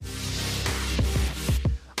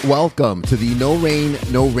Welcome to the No Rain,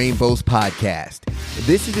 No Rainbows podcast.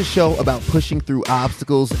 This is a show about pushing through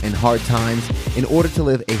obstacles and hard times in order to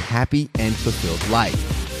live a happy and fulfilled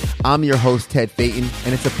life. I'm your host, Ted Phaeton,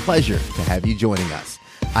 and it's a pleasure to have you joining us.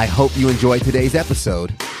 I hope you enjoyed today's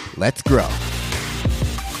episode. Let's grow.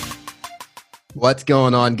 What's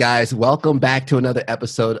going on, guys? Welcome back to another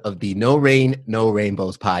episode of the No Rain, No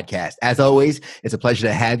Rainbows podcast. As always, it's a pleasure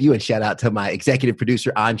to have you, and shout out to my executive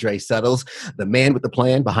producer, Andre Suttles, the man with the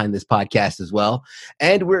plan behind this podcast as well.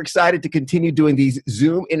 And we're excited to continue doing these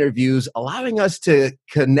Zoom interviews, allowing us to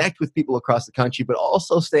connect with people across the country, but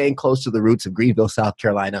also staying close to the roots of Greenville, South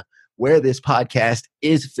Carolina, where this podcast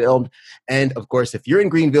is filmed. And of course, if you're in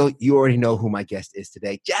Greenville, you already know who my guest is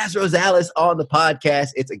today. Jazz Rosales on the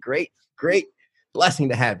podcast. It's a great blessing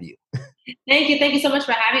to have you. Thank you. Thank you so much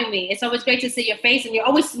for having me. It's always great to see your face, and you're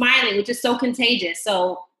always smiling, which is so contagious.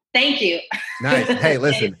 So thank you. Nice. Hey,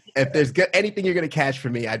 listen, if there's anything you're going to catch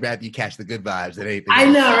from me, I'd rather you catch the good vibes than anything I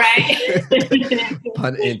else. know, right?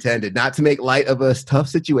 Pun intended. Not to make light of a tough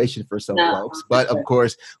situation for some folks, but of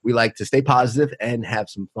course, we like to stay positive and have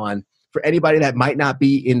some fun. For anybody that might not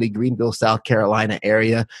be in the Greenville, South Carolina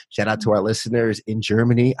area, shout out to our listeners in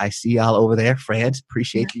Germany. I see y'all over there. France,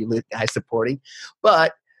 appreciate you guys supporting.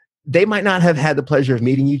 But they might not have had the pleasure of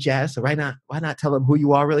meeting you, Jazz. So why not tell them who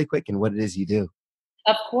you are really quick and what it is you do?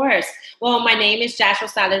 Of course. Well, my name is Jazz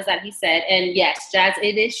Rosales, that he said. And yes, Jazz,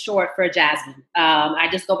 it is short for Jasmine. I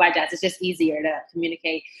just go by Jazz. It's just easier to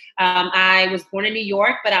communicate. I was born in New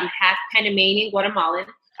York, but I'm half Panamanian, Guatemalan.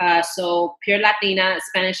 So pure Latina.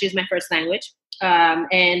 Spanish is my first language.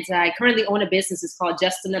 And I currently own a business. It's called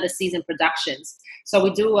Just Another Season Productions. So we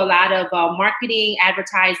do a lot of marketing,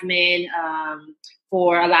 advertisement,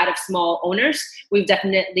 for a lot of small owners. We've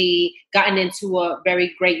definitely gotten into a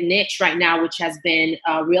very great niche right now, which has been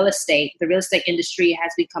real estate. The real estate industry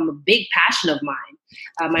has become a big passion of mine.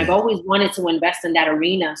 I've always wanted to invest in that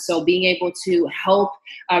arena. So being able to help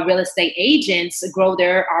real estate agents grow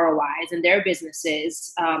their ROIs and their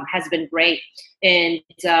businesses has been great. And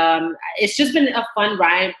it's just been a fun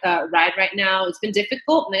ride right now. It's been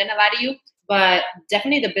difficult, I'm not gonna lie to you, but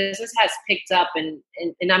definitely the business has picked up, and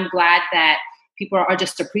I'm glad that people are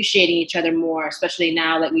just appreciating each other more, especially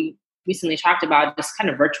now that we recently talked about just kind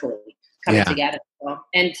of virtually coming together. So,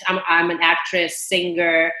 and I'm an actress,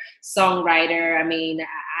 singer, songwriter. I mean,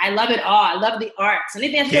 I love it all. I love the arts.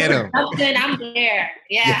 Anything that's good for production, I'm there.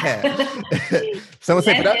 Yeah. Someone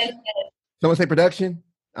say production? Someone say production?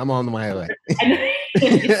 I'm on my way.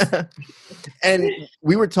 And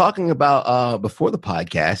we were talking about before the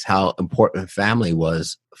podcast how important family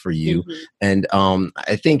was for you. Mm-hmm. And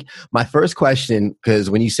I think my first question, because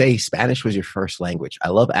when you say Spanish was your first language, I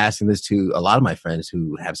love asking this to a lot of my friends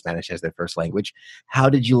who have Spanish as their first language. How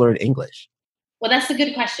did you learn English? Well, that's a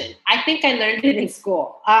good question. I think I learned it in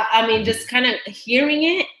school. Just kind of hearing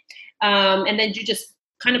it, and then you just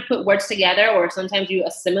kind of put words together, or sometimes you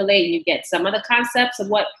assimilate and you get some of the concepts of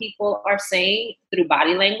what people are saying through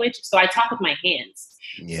body language. So I talk with my hands.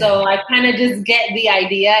 Yeah. So I kind of just get the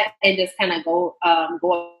idea and just kind of go.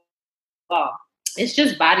 It's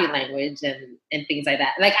just body language and things like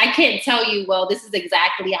that. Like, I can't tell you, well, this is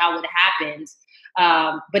exactly how it happened.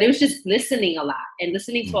 But it was just listening a lot and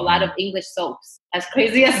listening to a lot of English soaps. As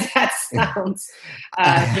crazy as that sounds,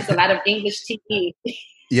 just a lot of English TV.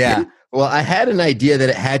 Yeah. Well, I had an idea that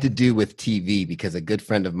it had to do with TV because a good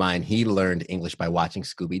friend of mine, he learned English by watching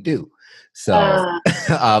Scooby-Doo. So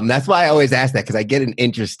that's why I always ask that, because I get an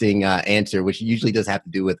interesting answer, which usually does have to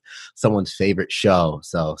do with someone's favorite show.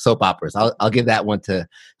 So soap operas. I'll give that one to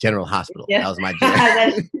General Hospital. Yeah. That was my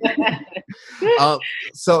jam.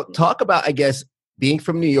 So talk about, I guess, being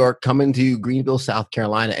from New York, coming to Greenville, South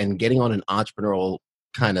Carolina, and getting on an entrepreneurial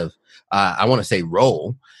kind of, I want to say,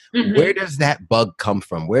 role. Mm-hmm. Where does that bug come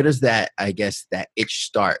from? Where does that, I guess, that itch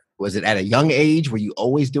start? Was it at a young age? Were you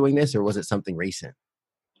always doing this, or was it something recent?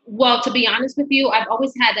 Well, to be honest with you, I've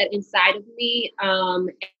always had that inside of me.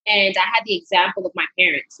 And I had the example of my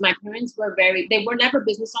parents. My parents they were never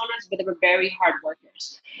business owners, but they were very hard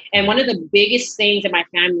workers. And one of the biggest things in my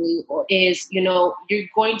family is, you're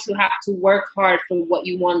going to have to work hard for what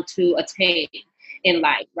you want to attain in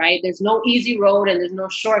life, right? There's no easy road and there's no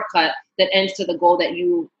shortcut that ends to the goal that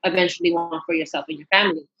you eventually want for yourself and your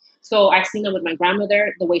family. So I've seen it with my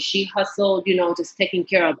grandmother, the way she hustled, just taking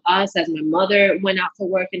care of us as my mother went out to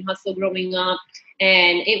work and hustled growing up.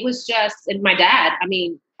 And it was and my dad,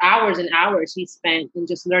 hours and hours he spent in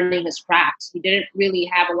just learning his craft. He didn't really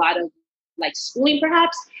have a lot of schooling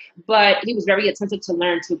perhaps, but he was very attentive to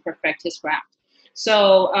learn to perfect his craft.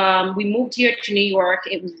 So we moved here to New York.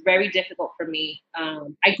 It was very difficult for me.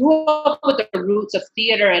 I grew up with the roots of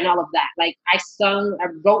theater and all of that. Like I sung, I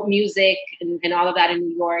wrote music and all of that in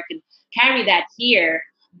New York and carried that here.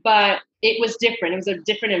 But it was different. It was a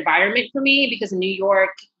different environment for me because in New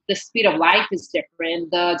York, the speed of life is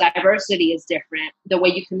different. The diversity is different. The way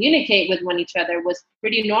you communicate with one each other was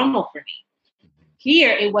pretty normal for me.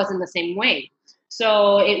 Here, it wasn't the same way.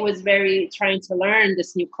 So it was very trying to learn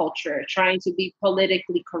this new culture, trying to be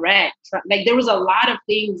politically correct. Like there was a lot of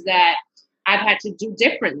things that I've had to do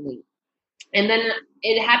differently. And then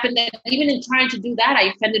it happened that even in trying to do that, I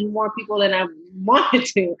offended more people than I wanted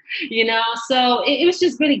to, you know? So it was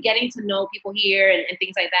just really getting to know people here and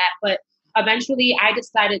things like that. But eventually I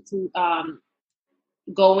decided to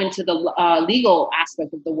go into the legal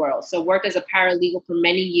aspect of the world. So worked as a paralegal for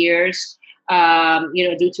many years,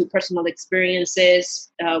 due to personal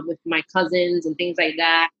experiences with my cousins and things like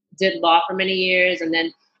that. Did law for many years. And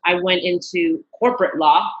then I went into corporate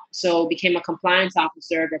law. So became a compliance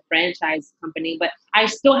officer of a franchise company. But I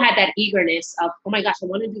still had that eagerness of, oh my gosh, I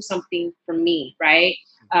want to do something for me, right?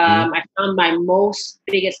 I found my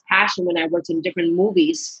biggest passion when I worked in different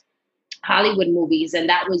movies, Hollywood movies. And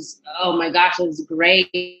that was, oh my gosh, it was great.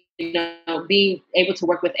 You know, being able to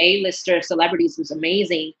work with A-lister celebrities was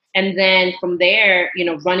amazing. And then from there, you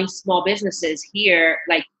know, running small businesses here,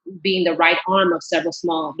 like being the right arm of several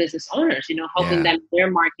small business owners, you know, helping them with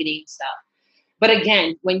their marketing stuff. But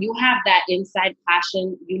again, when you have that inside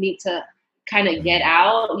passion, you need to kind of get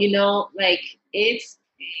out, you know, like it's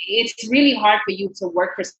really hard for you to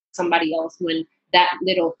work for somebody else when that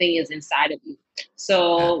little thing is inside of you.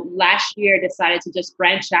 So last year I decided to just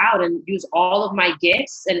branch out and use all of my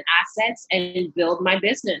gifts and assets and build my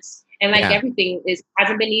business. And like everything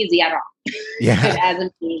hasn't been easy at all. Yeah. It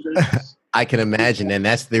hasn't been easy. I can imagine. And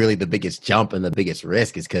that's really the biggest jump and the biggest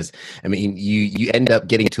risk is because, I mean, you end up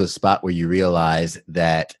getting to a spot where you realize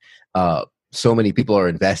that so many people are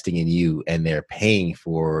investing in you and they're paying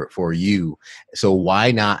for you. So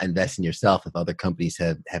why not invest in yourself if other companies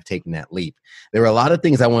have taken that leap? There were a lot of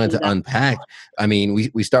things I wanted to unpack. I mean,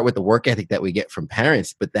 we start with the work ethic that we get from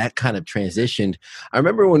parents, but that kind of transitioned. I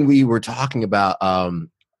remember when we were talking about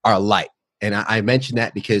our light. And I mentioned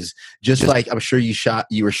that because just like I'm sure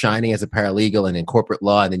you were shining as a paralegal and in corporate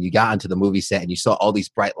law, and then you got onto the movie set and you saw all these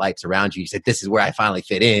bright lights around you. You said, "This is where I finally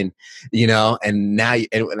fit in," you know. And now,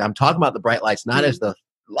 and I'm talking about the bright lights not as the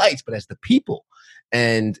lights, but as the people.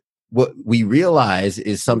 And what we realize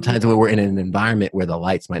is sometimes when we're in an environment where the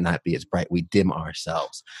lights might not be as bright, we dim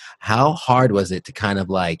ourselves. How hard was it to kind of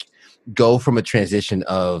like go from a transition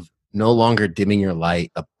of no longer dimming your light,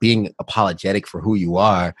 of being apologetic for who you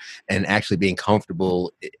are, and actually being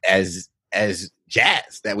comfortable as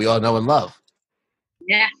Jazz that we all know and love?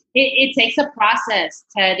 Yeah, it takes a process,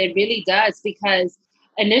 Ted. It really does, because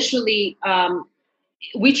initially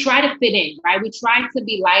we try to fit in, right? We try to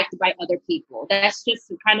be liked by other people. That's just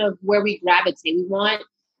kind of where we gravitate. We want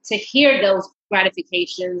to hear those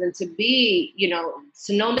gratifications and to be, you know,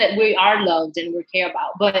 to know that we are loved and we're cared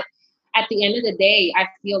about. But at the end of the day, I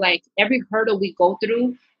feel like every hurdle we go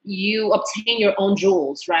through, you obtain your own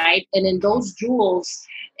jewels, right? And in those jewels,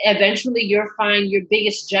 eventually you'll find your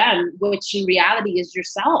biggest gem, which in reality is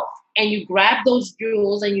yourself. And you grab those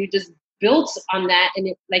jewels and you just build on that. And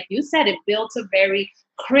it, like you said, it builds a very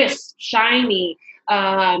crisp, shiny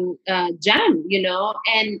gem, you know?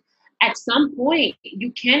 And at some point,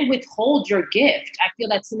 you can withhold your gift. I feel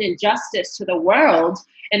that's an injustice to the world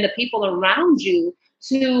and the people around you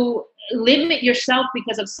to limit yourself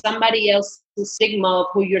because of somebody else's stigma of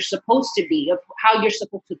who you're supposed to be, of how you're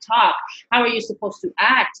supposed to talk, how are you supposed to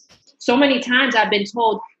act. So many times I've been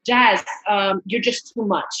told, Jazz, you're just too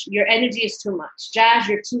much. Your energy is too much. Jazz,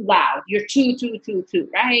 you're too loud. You're too,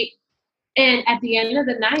 right? And at the end of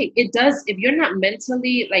the night, it does, if you're not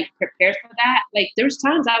mentally like prepared for that, like there's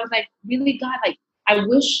times I was like, really, God, like I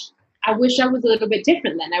wish I was a little bit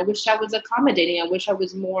different then. I wish I was accommodating. I wish I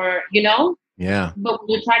was more, you know? Yeah. But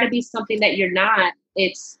when you try to be something that you're not,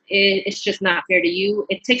 it's just not fair to you.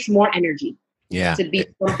 It takes more energy to be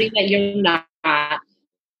something that you're not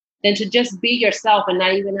than to just be yourself and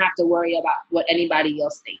not even have to worry about what anybody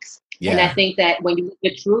else thinks. Yeah. And I think that when you look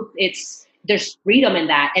at the truth, there's freedom in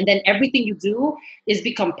that. And then everything you do is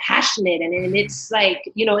become passionate. And it's like,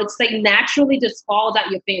 you know, it's like naturally just falls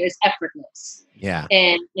out your fingers, effortless. Yeah.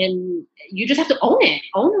 And you just have to own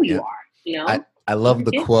who you are, you know? I love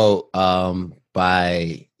the quote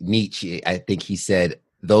by Nietzsche. I think he said,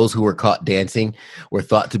 "Those who were caught dancing were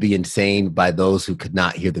thought to be insane by those who could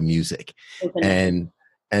not hear the music." And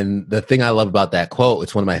And the thing I love about that quote,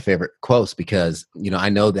 it's one of my favorite quotes because, you know, I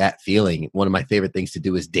know that feeling. One of my favorite things to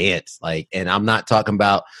do is dance. Like, and I'm not talking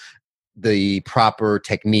about the proper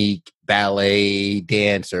technique, ballet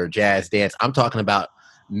dance or jazz dance. I'm talking about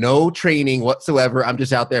no training whatsoever. I'm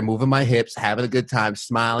just out there moving my hips, having a good time,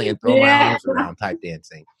 smiling and throwing my arms around type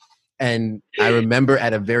dancing. And I remember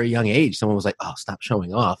at a very young age, someone was like, oh, stop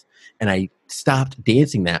showing off. And I stopped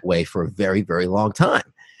dancing that way for a very, very long time.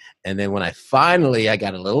 And then when I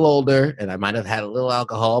got a little older and I might have had a little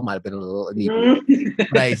alcohol, might have been a little inebriated,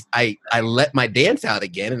 but I let my dance out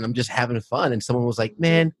again and I'm just having fun. And someone was like,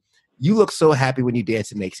 man, you look so happy when you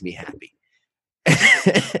dance. It makes me happy.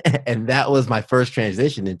 And that was my first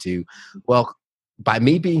transition into, well, by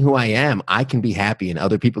me being who I am, I can be happy and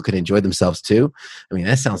other people can enjoy themselves too. I mean,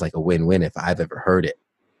 that sounds like a win-win if I've ever heard it.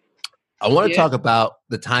 I want to talk about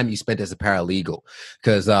the time you spent as a paralegal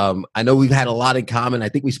because I know we've had a lot in common. I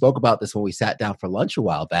think we spoke about this when we sat down for lunch a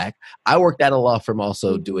while back. I worked at a law firm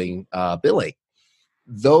also doing billing.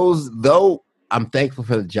 Though I'm thankful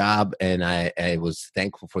for the job and I was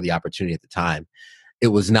thankful for the opportunity at the time, it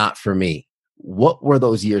was not for me. What were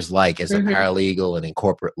those years like as a paralegal and in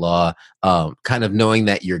corporate law, kind of knowing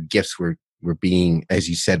that your gifts were being, as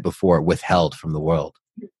you said before, withheld from the world?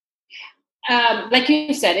 Like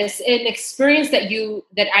you said, it's an experience that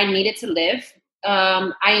I needed to live.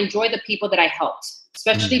 I enjoy the people that I helped,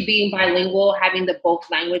 especially being bilingual, having the both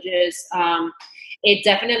languages. It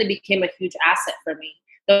definitely became a huge asset for me.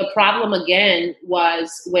 The problem again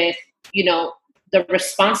was with, you know, the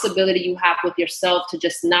responsibility you have with yourself to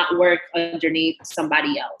just not work underneath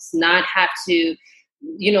somebody else, not have to,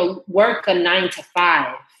 you know, work a 9 to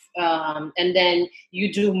 5. And then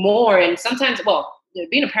you do more. And sometimes, well,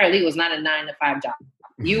 being a paralegal is not a 9 to 5 job.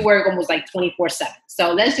 You work almost like 24/7.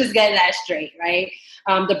 So let's just get that straight, right?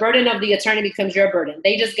 The burden of the attorney becomes your burden.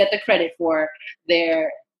 They just get the credit for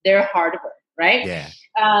their hard work, right? Yeah.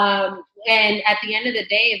 And at the end of the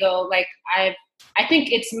day, though, like I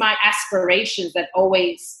think it's my aspirations that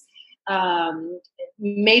always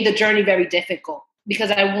made the journey very difficult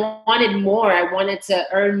because I wanted more. I wanted to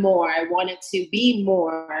earn more. I wanted to be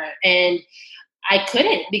more, and I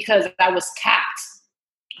couldn't because I was capped.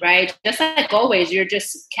 Right? Just like always, you're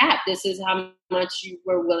just capped. This is how much you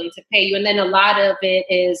were willing to pay you. And then a lot of it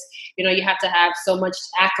is, you know, you have to have so much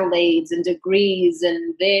accolades and degrees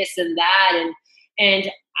and this and that.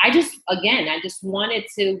 And I just wanted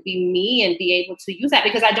to be me and be able to use that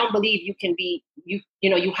because I don't believe you can be, you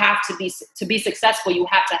know, you have to be successful. You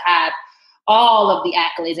have to have all of the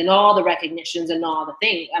accolades and all the recognitions and all the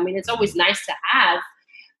things. I mean, it's always nice to have,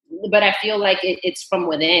 but I feel like it's from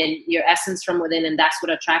within, your essence from within, and that's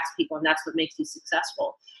what attracts people, and that's what makes you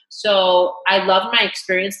successful. So I loved my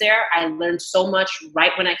experience there. I learned so much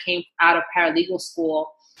right when I came out of paralegal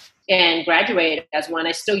school and graduated as one.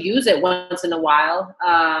 I still use it once in a while.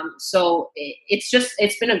 So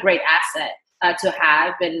it's been a great asset to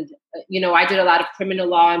have. And, you know, I did a lot of criminal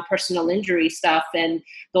law and personal injury stuff. And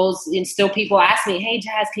still people ask me, hey,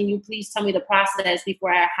 Jazz, can you please tell me the process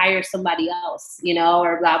before I hire somebody else, you know,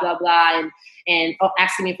 or blah, blah, blah. And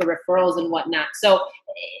asking me for referrals and whatnot. So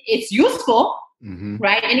it's useful.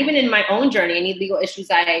 Right. And even in my own journey, any legal issues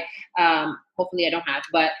hopefully I don't have,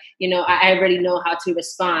 but, you know, I already know how to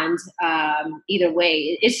respond either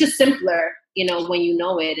way. It's just simpler, you know, when you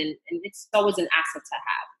know it, and it's always an asset to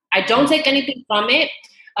have. I don't take anything from it.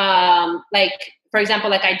 Like, for example,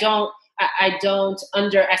 like I don't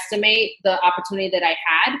underestimate the opportunity that I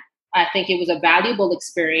had. I think it was a valuable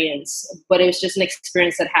experience, but it was just an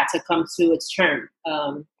experience that had to come to its term,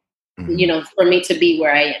 you know, for me to be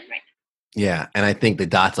where I am right now. Yeah. And I think the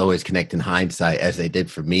dots always connect in hindsight, as they did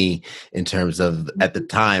for me, in terms of at the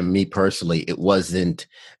time, me personally, it wasn't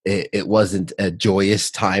a joyous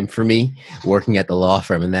time for me working at the law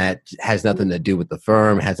firm. And that has nothing to do with the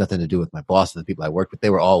firm, has nothing to do with my boss and the people I worked with. They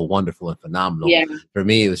were all wonderful and phenomenal. Yeah. For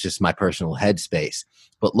me, it was just my personal headspace.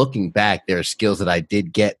 But looking back, there are skills that I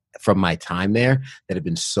did get from my time there that have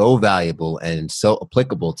been so valuable and so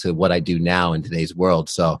applicable to what I do now in today's world.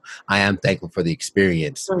 So I am thankful for the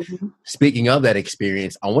experience. Speaking of that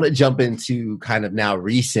experience, I want to jump into kind of now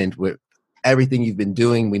recent with everything you've been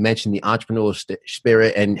doing. We mentioned the entrepreneurial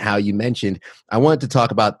spirit and how you mentioned, I wanted to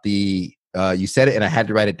talk about you said it and I had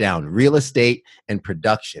to write it down, real estate and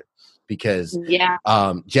production. Because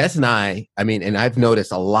Jess and I mean, and I've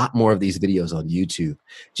noticed a lot more of these videos on YouTube.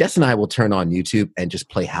 Jess and I will turn on YouTube and just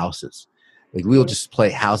play houses. Like we'll just play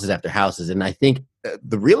houses after houses. And I think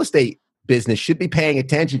the real estate business should be paying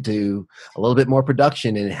attention to a little bit more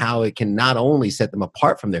production and how it can not only set them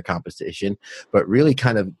apart from their competition, but really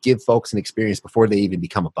kind of give folks an experience before they even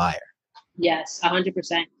become a buyer. Yes,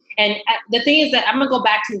 100%. And the thing is that I'm going to go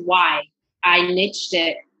back to why I niched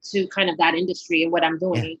it to kind of that industry and what I'm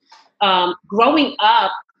doing. Growing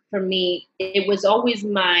up, for me, it was always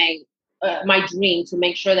my dream to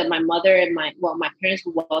make sure that my mother and my parents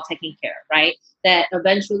were well taken care of, right? That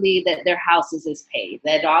eventually that their houses is paid,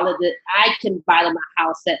 that all of I can buy them a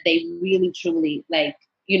house that they really truly like,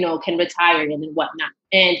 can retire in and whatnot.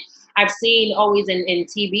 And I've seen always in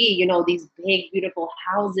TV, these big, beautiful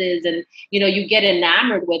houses and, you get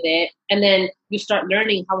enamored with it. And then you start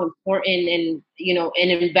learning how important and, an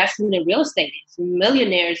investment in real estate is.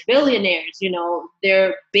 Millionaires, billionaires,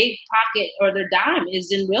 their big pocket or their dime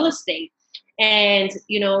is in real estate. And,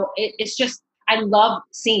 it's just, I love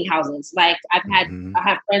seeing houses. Like I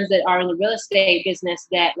have friends that are in the real estate business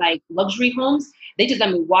that like luxury homes. They just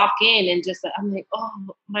let me walk in and just, I'm like, oh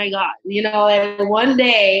my God, and one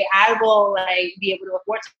day I will like be able to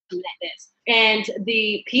afford something like this. And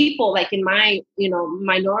the people like in my,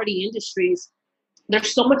 minority industries,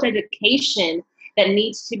 there's so much education that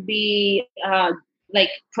needs to be like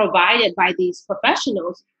provided by these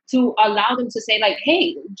professionals to allow them to say like,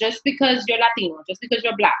 hey, just because you're Latino, just because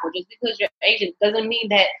you're Black, or just because you're Asian, doesn't mean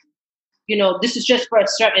that, this is just for a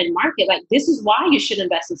certain market. Like, this is why you should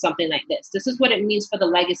invest in something like this. This is what it means for the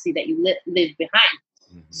legacy that you live behind.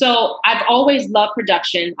 Mm-hmm. So I've always loved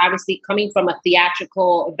production, obviously coming from a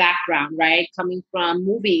theatrical background, right? Coming from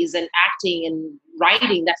movies and acting and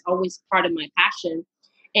writing, that's always part of my passion.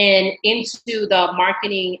 And into the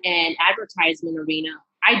marketing and advertisement arena,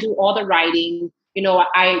 I do all the writing.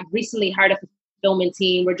 I recently hired a fulfillment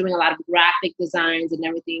team. We're doing a lot of graphic designs and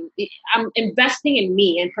everything. I'm investing in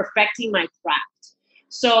me and perfecting my craft.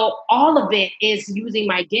 So all of it is using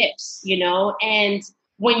my gifts, and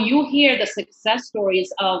when you hear the success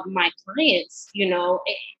stories of my clients,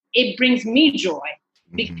 it brings me joy.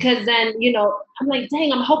 Because then, I'm like,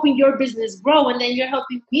 dang, I'm helping your business grow. And then you're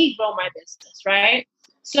helping me grow my business, right?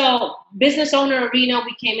 So business owner arena,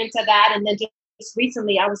 we came into that. And then just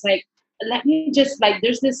recently I was like, let me just like,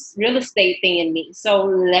 there's this real estate thing in me. So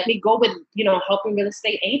let me go with, helping real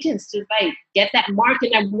estate agents to like get that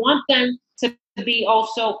market. And I want them to be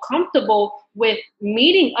also comfortable with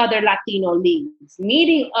meeting other Latino leads,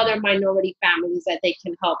 meeting other minority families that they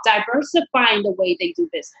can help, diversifying the way they do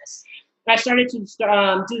business. I started to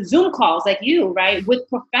do Zoom calls like you, right, with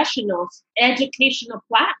professionals, educational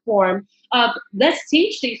platform of let's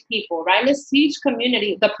teach these people, right? Let's teach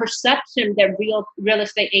community the perception that real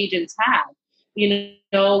estate agents have,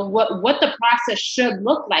 what the process should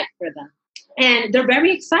look like for them. And they're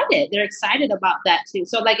very excited. They're excited about that too.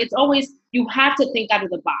 So like, it's always, you have to think out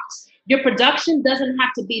of the box. Your production doesn't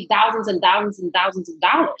have to be thousands and thousands and thousands of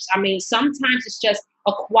dollars. I mean, sometimes it's just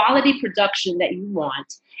a quality production that you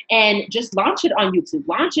want. And just launch it on YouTube,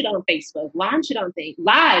 launch it on Facebook, launch it on things.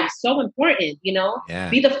 Live, so important,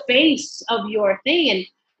 Be the face of your thing.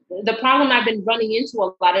 And the problem I've been running into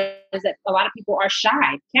a lot is that a lot of people are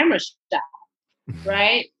shy, camera shy,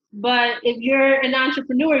 right? But if you're an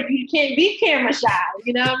entrepreneur, you can't be camera shy,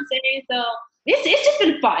 you know what I'm saying? So it's just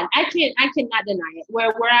been fun. I cannot deny it.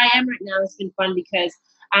 Where I am right now, it's been fun because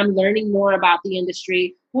I'm learning more about the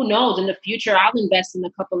industry. Who knows? In the future, I'll invest in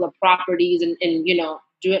a couple of properties and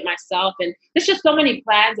do it myself. And there's just so many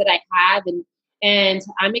plans that I have, and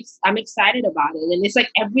I'm excited about it. And it's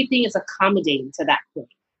like everything is accommodating to that point.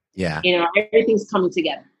 Yeah. Everything's coming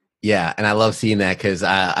together. Yeah. And I love seeing that because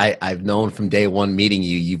I've known from day one meeting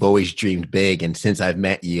you, you've always dreamed big. And since I've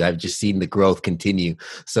met you, I've just seen the growth continue.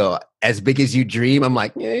 So as big as you dream, I'm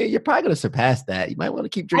like, yeah, you're probably going to surpass that. You might want to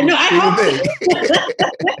keep dreaming, big.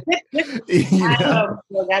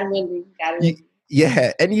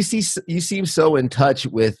 Yeah. And you seem so in touch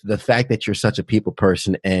with the fact that you're such a people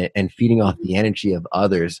person and feeding off the energy of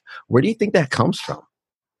others. Where do you think that comes from?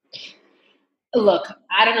 Look,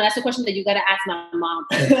 I don't know. That's a question that you got to ask my mom.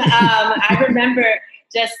 I remember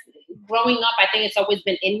just growing up, I think it's always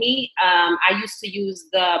been in me. I used to use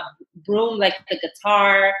the broom, like the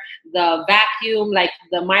guitar, the vacuum, like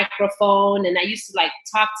the microphone. And I used to like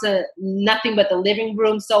talk to nothing but the living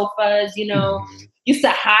room sofas, used to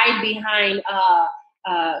hide behind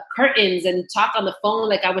curtains and talk on the phone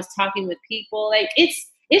like I was talking with people. Like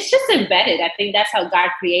it's just embedded. I think that's how God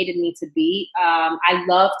created me to be. I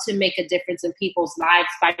love to make a difference in people's lives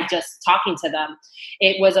by just talking to them.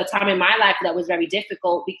 It was a time in my life that was very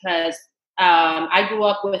difficult because I grew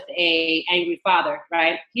up with an angry father,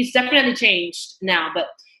 right? He's definitely changed now, but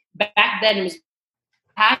back then it was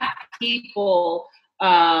people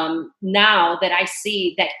now that I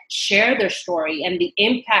see that share their story, and the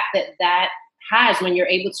impact that has when you're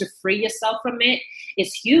able to free yourself from it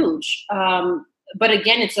is huge. but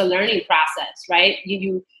again, it's a learning process, right?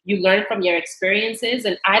 You learn from your experiences,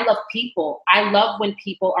 and I love people. I love when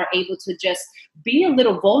people are able to just be a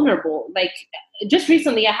little vulnerable. Like just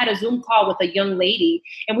recently, I had a Zoom call with a young lady,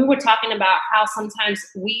 and we were talking about how sometimes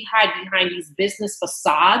we hide behind these business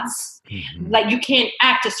facades. Mm-hmm. Like you can't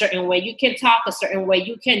act a certain way, you can't talk a certain way,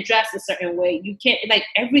 you can't dress a certain way, you can't, like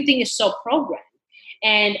everything is so programmed.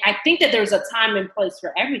 And I think that there's a time and place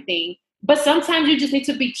for everything. But sometimes you just need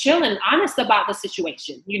to be chill and honest about the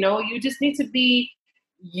situation. You know, you just need to be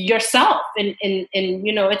yourself, and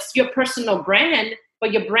it's your personal brand,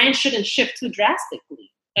 but your brand shouldn't shift too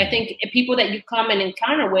drastically. I think people that you come and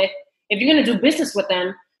encounter with, if you're going to do business with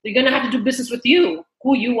them, you're going to have to do business with you,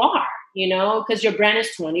 who you are, because your brand is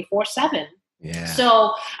 24/7. Yeah.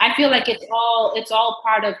 So I feel like it's all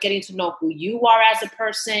part of getting to know who you are as a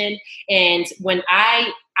person. And when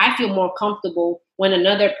I feel more comfortable when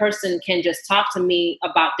another person can just talk to me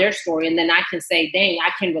about their story, and then I can say, dang,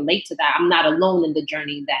 I can relate to that. I'm not alone in the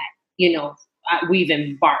journey that, we've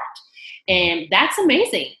embarked. And that's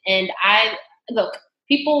amazing. And look,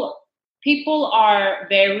 people are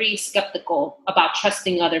very skeptical about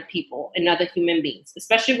trusting other people and other human beings,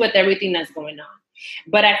 especially with everything that's going on.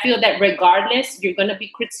 But I feel that regardless, you're going to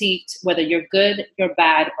be critiqued, whether you're good, you're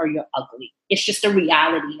bad, or you're ugly. It's just a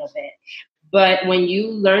reality of it. But when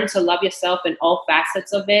you learn to love yourself in all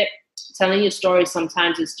facets of it, telling your story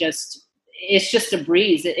sometimes it's just a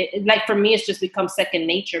breeze. Like for me, it's just become second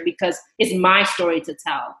nature because it's my story to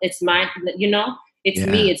tell. It's my, it's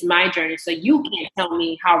me, it's my journey. So you can't tell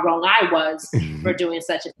me how wrong I was for doing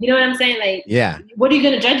such a, you know what I'm saying? Like, what are you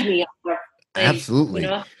going to judge me for? Like, absolutely.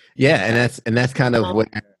 Yeah. And that's kind of where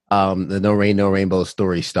the No Rain, No Rainbow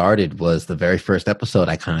story started. Was the very first episode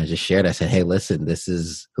I kind of just shared. I said, hey, listen, this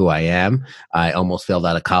is who I am. I almost failed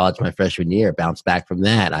out of college my freshman year, bounced back from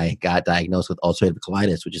that. I got diagnosed with ulcerative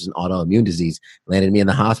colitis, which is an autoimmune disease, landed me in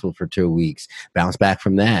the hospital for 2 weeks, bounced back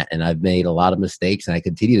from that. And I've made a lot of mistakes and I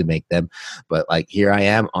continue to make them. But like, here I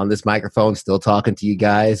am on this microphone, still talking to you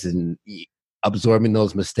guys and absorbing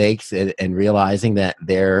those mistakes and realizing that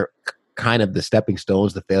they're kind of the stepping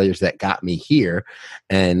stones, the failures that got me here.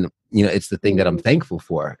 And, it's the thing that I'm thankful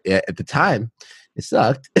for. At the time, it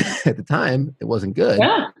sucked. At the time, it wasn't good.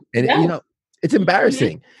 Yeah. And, it's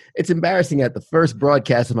embarrassing. Mm-hmm. It's embarrassing. At the first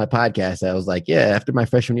broadcast of my podcast, I was like, after my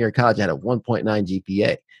freshman year of college, I had a 1.9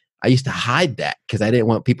 GPA. I used to hide that because I didn't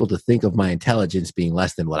want people to think of my intelligence being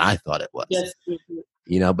less than what I thought it was. Yes.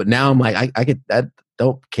 But now I'm like, I get that.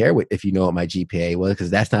 Don't care if you know what my GPA was, because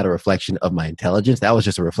that's not a reflection of my intelligence. That was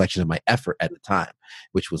just a reflection of my effort at the time,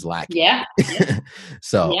 which was lacking. Yeah.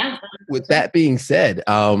 So with that being said,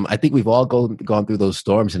 I think we've all gone through those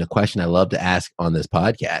storms. And a question I love to ask on this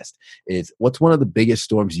podcast is, what's one of the biggest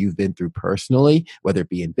storms you've been through personally, whether it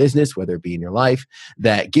be in business, whether it be in your life,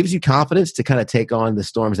 that gives you confidence to kind of take on the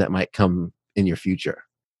storms that might come in your future?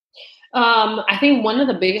 I think one of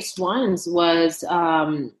the biggest ones was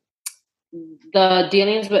the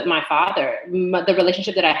dealings with my father, the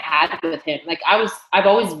relationship that I had with him. Like I've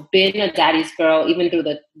always been a daddy's girl, even through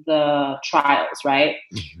the trials, right?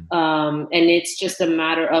 Mm-hmm. And it's just a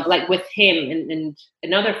matter of like with him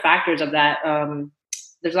and other factors of that.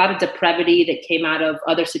 There's a lot of depravity that came out of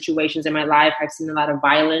other situations in my life. I've seen a lot of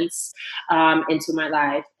violence into my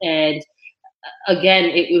life, and again,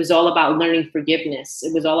 it was all about learning forgiveness.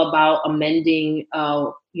 It was all about amending,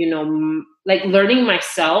 like learning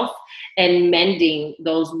myself and mending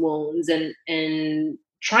those wounds and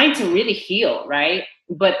trying to really heal, right?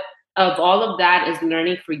 But of all of that is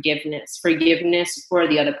learning forgiveness for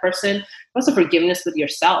the other person, also forgiveness with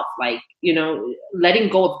yourself. Like, letting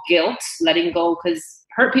go of guilt, letting go, because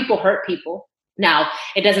hurt people. Now,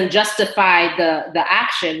 it doesn't justify the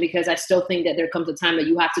action, because I still think that there comes a time that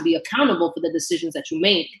you have to be accountable for the decisions that you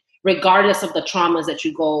make, regardless of the traumas that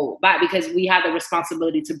you go by, because we have the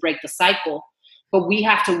responsibility to break the cycle, but we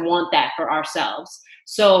have to want that for ourselves.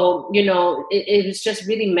 So, it was just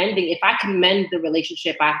really mending. If I can mend the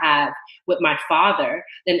relationship I have with my father,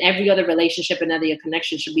 then every other relationship and other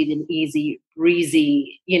connection should be an easy,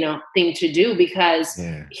 breezy, thing to do, because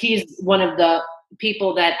he's one of the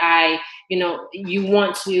people that you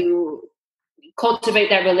want to cultivate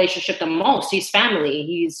that relationship the most. He's family.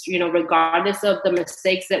 He's, regardless of the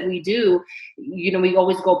mistakes that we do, we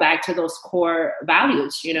always go back to those core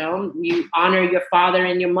values. You honor your father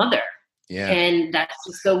and your mother. Yeah. And that's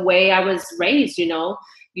just the way I was raised. You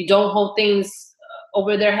don't hold things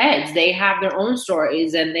over their heads. They have their own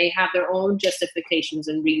stories and they have their own justifications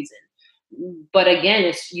and reason. But again,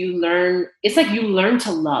 it's like you learn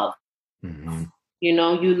to love. Mm-hmm. You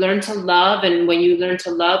learn to love, and when you learn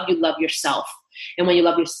to love, you love yourself. And when you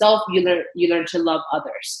love yourself, you learn to love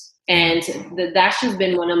others. And that's just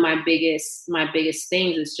been one of my biggest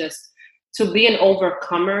things is just to be an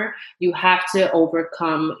overcomer, you have to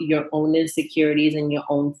overcome your own insecurities and your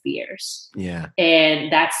own fears. Yeah.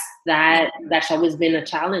 And that's always been a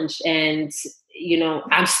challenge. And, you know,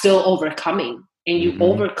 I'm still overcoming. And you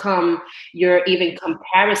overcome your even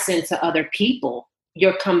comparison to other people.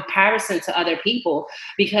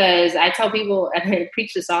 Because I tell people, and I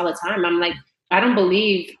preach this all the time, I'm like, I don't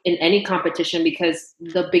believe in any competition because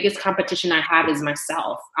the biggest competition I have is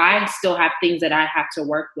myself. I still have things that I have to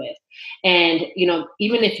work with. And, you know,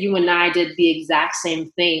 even if you and I did the exact same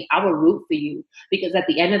thing, I will root for you because at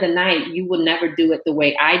the end of the night, you will never do it the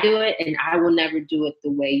way I do it. And I will never do it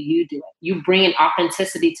the way you do it. You bring an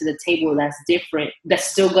authenticity to the table that's different, that's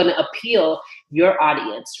still going to appeal your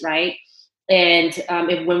audience, right? And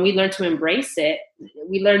when we learn to embrace it,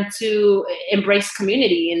 we learn to embrace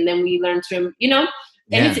community, and then we learn to, you know,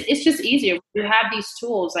 and it's just easier. You have these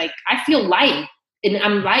tools. Like I feel light, and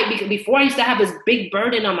I'm light because before I used to have this big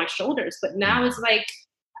burden on my shoulders, but now it's like,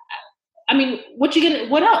 I mean, what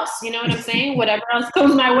else? You know what I'm saying? Whatever else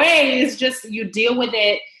comes my way is just you deal with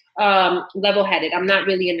it level-headed. I'm not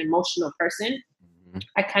really an emotional person.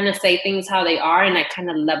 I kind of say things how they are, and I kind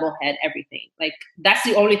of level head everything. Like that's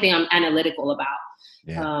the only thing I'm analytical about.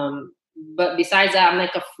 Yeah. But besides that, I'm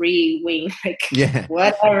like a free wing, like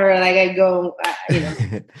whatever. Like I go, you know,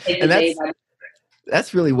 take the day by day.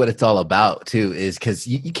 That's really what it's all about too, is because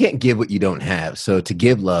you can't give what you don't have. So to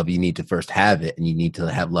give love, you need to first have it, and you need to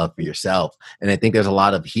have love for yourself. And I think there's a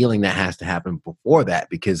lot of healing that has to happen before that,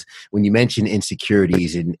 because when you mention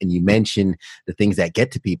insecurities and you mention the things that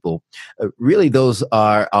get to people, really those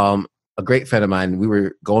are a great friend of mine. We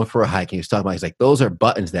were going for a hike and he was talking about, he's like, those are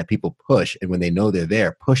buttons that people push. And when they know they're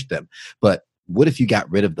there, push them. But what if you got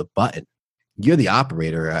rid of the button? You're the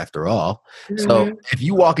operator after all. So if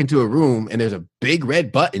you walk into a room and there's a big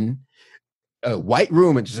red button, a white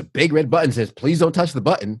room, and just a big red button says, please don't touch the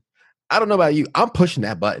button. I don't know about you. I'm pushing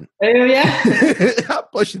that button. Oh, yeah. I'm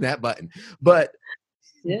pushing that button. But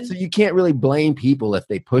so you can't really blame people if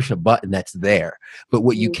they push a button that's there. But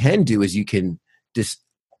what you can do is you can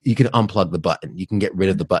unplug the button. You can get rid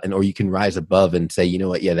of the button, or you can rise above and say, you know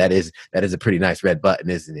what? Yeah, that is a pretty nice red button,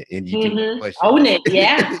 isn't it? And you can push own it.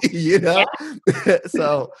 Yeah. You know? Yeah.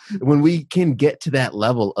 So when we can get to that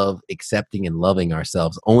level of accepting and loving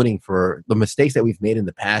ourselves, owning for the mistakes that we've made in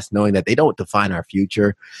the past, knowing that they don't define our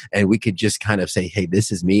future, and we could just kind of say, hey,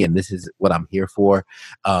 this is me and this is what I'm here for.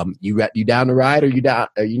 You down to ride, or you not?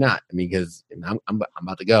 I mean, because I'm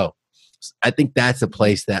about to go. I think that's a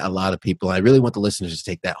place that a lot of people, I really want the listeners to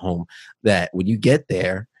take that home, that when you get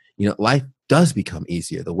there, you know, life does become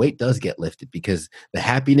easier. The weight does get lifted because the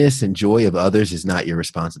happiness and joy of others is not your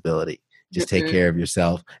responsibility. Just take care of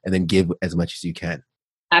yourself and then give as much as you can.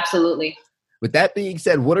 Absolutely. With that being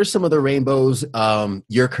said, what are some of the rainbows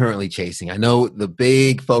you're currently chasing? I know the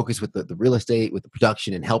big focus with the real estate, with the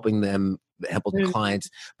production and helping the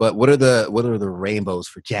clients, but what are the rainbows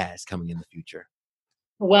for Jazz coming in the future?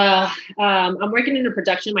 Well, I'm working in the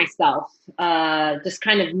production myself, just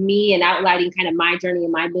kind of me and outlining kind of my journey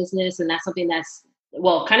in my business. And that's something that's,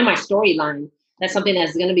 well, kind of my storyline. That's something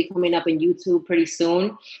that's going to be coming up in YouTube pretty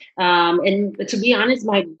soon. And to be honest,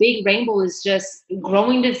 my big rainbow is just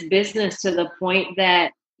growing this business to the point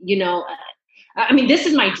that, you know, I mean, this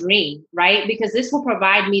is my dream, right? Because this will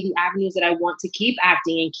provide me the avenues that I want to keep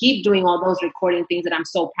acting and keep doing all those recording things that I'm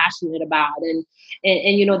so passionate about.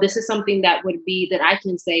 And you know, this is something that I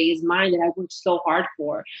can say is mine, that I worked so hard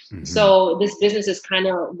for. So this business is kind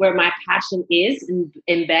of where my passion is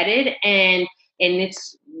embedded, and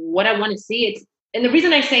it's what I want to see. And the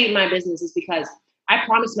reason I say my business is because I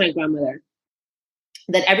promised my grandmother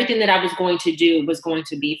that everything that I was going to do was going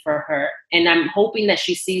to be for her. And I'm hoping that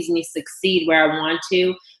she sees me succeed where I want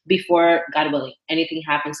to before, God willing, anything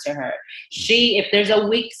happens to her. If there's a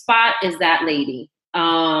weak spot, is that lady.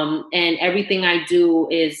 And everything I do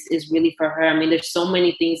is really for her. I mean, there's so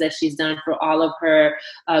many things that she's done for all of her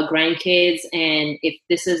grandkids. And if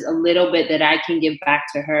this is a little bit that I can give back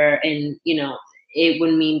to her, and, you know, it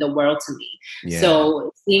would mean the world to me. Yeah.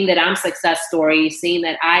 So seeing that I'm success story, seeing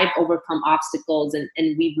that I've overcome obstacles and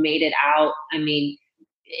we've made it out, I mean,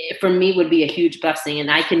 for me would be a huge blessing,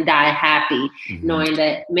 and I can die happy knowing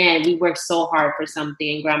that, man, we worked so hard for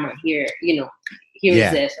something, and grandma, here, you know,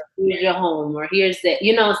 here's this, or here's your home, or here's that,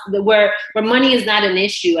 you know, where money is not an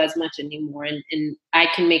issue as much anymore, and I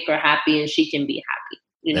can make her happy and she can be happy.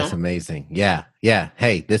 You know? That's amazing. Yeah. Yeah.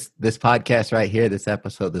 Hey, this podcast right here, this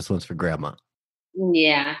episode, this one's for grandma.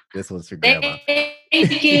 Yeah. This one's for grandma.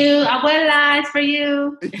 Thank you. I will lies for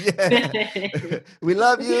you. Yeah. We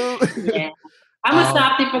love you. Yeah. I'm a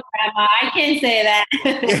softie for grandma. I can't say that.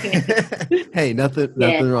 Hey, nothing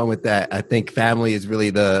wrong with that. I think family is really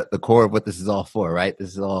the core of what this is all for, right? This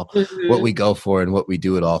is all what we go for and what we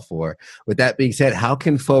do it all for. With that being said, how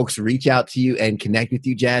can folks reach out to you and connect with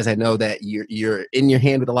you, Jazz? I know that you're in your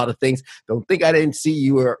hand with a lot of things. Don't think I didn't see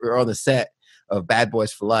you were on the set of Bad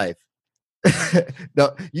Boys for Life.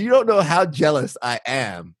 No, you don't know how jealous I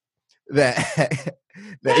am that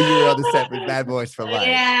that you were on the set with Bad Boys for Life.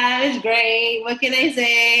 Yeah, it was great. What can I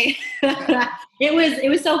say? It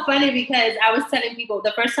was so funny because I was telling people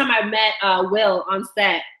the first time I met Will on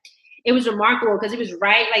set, it was remarkable because he was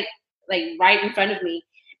right right in front of me.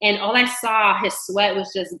 And all I saw, his sweat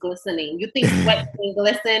was just glistening. You think sweat can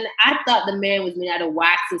glisten? I thought the man was made out of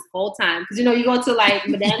wax this whole time. Because, you go to like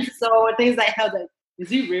Madame Tussauds or things like that. Is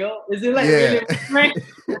he real? Is it really real?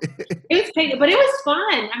 It was crazy, but it was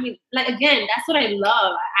fun. I mean, again, that's what I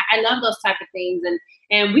love. I love those type of things.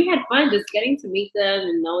 And we had fun just getting to meet them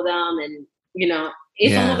and know them. And,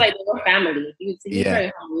 it's almost like your family. He was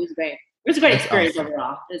very humble. It was great. It was a great experience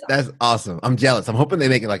overall. That's awesome. I'm jealous. I'm hoping they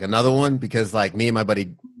make it like another one because like me and my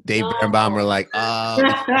buddy Dave Birnbaum were like, trying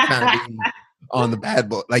to be on the Bad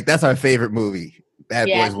Boy. Like that's our favorite movie. Bad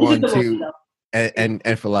Boys 1, 2,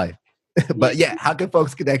 and for life. But yeah, how can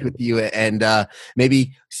folks connect with you and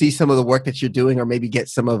maybe see some of the work that you're doing or maybe get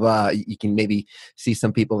some of, you can maybe see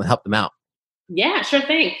some people and help them out? Yeah, sure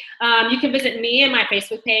thing. You can visit me and my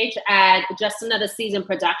Facebook page at Just Another Season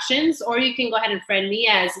Productions, or you can go ahead and friend me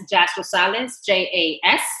as Jazz Rosales,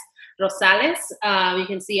 Jas Rosales. You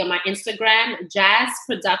can see on my Instagram, Jazz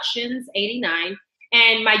Productions 89.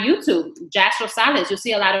 And my YouTube, Jazz Rosales. You'll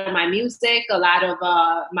see a lot of my music, a lot of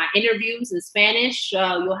my interviews in Spanish.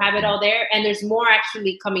 You'll have it all there. And there's more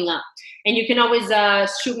actually coming up. And you can always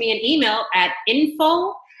shoot me an email at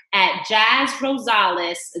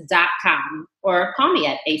info@jazzrosales.com or call me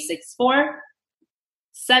at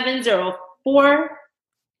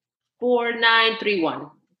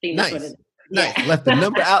 864-704-4931. Nice. Nice. Yeah. Left the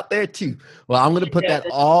number out there too. Well, I'm going to put that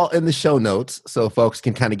all in the show notes so folks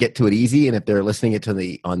can kind of get to it easy. And if they're listening it on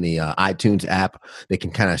the iTunes app, they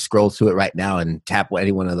can kind of scroll to it right now and tap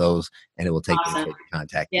any one of those, and it will take them to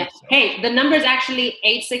contact you. So. Hey, the number is actually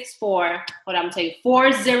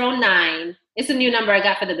 409. It's a new number I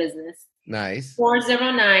got for the business. Nice.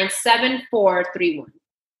 409-7431.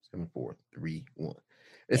 7431.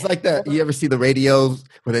 It's like that. You ever see the radios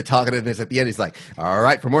where they're talking to this at the end? He's like, all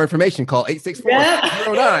right, for more information, call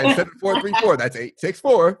 864-409-7434. That's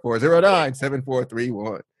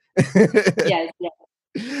 864-409-7431. Yes.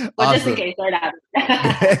 Well, awesome. Just in case,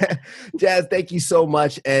 Jazz, thank you so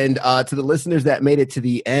much. And to the listeners that made it to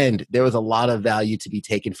the end, there was a lot of value to be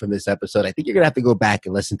taken from this episode. I think you're going to have to go back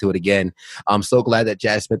and listen to it again. I'm so glad that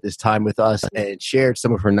Jazz spent this time with us and shared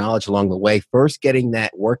some of her knowledge along the way. First, getting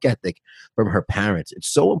that work ethic from her parents. It's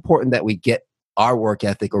so important that we get our work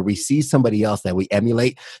ethic or we see somebody else that we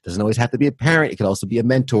emulate. Doesn't always have to be a parent. It could also be a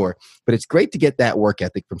mentor, but it's great to get that work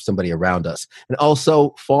ethic from somebody around us. And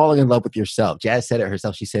also falling in love with yourself. Jazz said it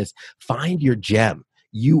herself. She says, find your gem.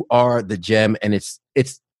 You are the gem, and it's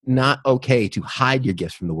not okay to hide your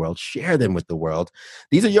gifts from the world. Share them with the world.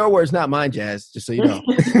 These are your words, not mine, Jazz, just so you know.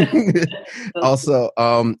 Also,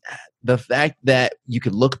 the fact that you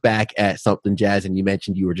could look back at something, Jazz, and you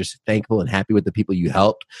mentioned you were just thankful and happy with the people you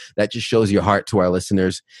helped, that just shows your heart to our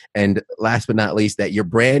listeners. And last but not least, that your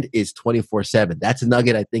brand is 24/7. That's a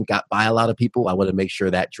nugget I think got by a lot of people. I want to make sure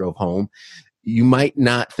that drove home. You might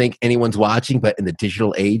not think anyone's watching, but in the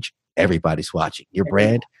digital age, everybody's watching. Your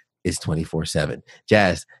brand is 24/7.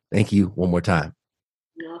 Jazz, thank you one more time.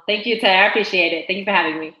 No, thank you, Ty. I appreciate it. Thank you for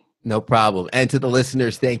having me. No problem. And to the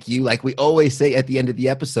listeners, thank you. Like we always say at the end of the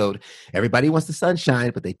episode, everybody wants the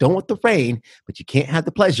sunshine, but they don't want the rain. But you can't have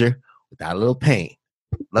the pleasure without a little pain.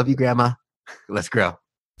 Love you, Grandma. Let's grow.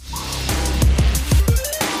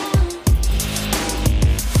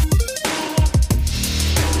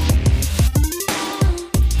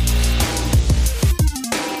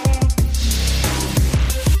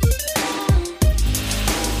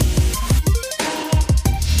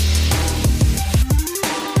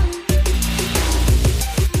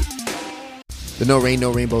 The No Rain,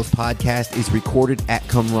 No Rainbows podcast is recorded at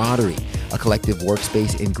Camaraderie, a collective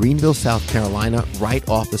workspace in Greenville, South Carolina, right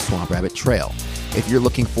off the Swamp Rabbit Trail. If you're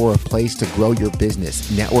looking for a place to grow your business,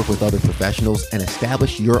 network with other professionals, and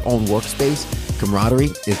establish your own workspace, Camaraderie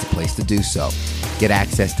is the place to do so. Get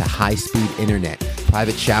access to high-speed internet,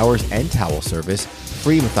 private showers and towel service,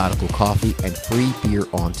 free methodical coffee, and free beer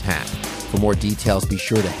on tap. For more details, be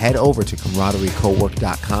sure to head over to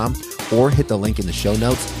CamaraderieCowork.com or hit the link in the show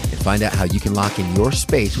notes and find out how you can lock in your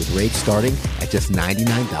space with rates starting at just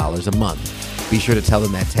 $99 a month. Be sure to tell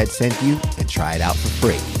them that Ted sent you and try it out for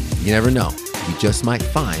free. You never know. You just might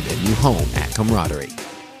find a new home at Camaraderie.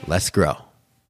 Let's grow.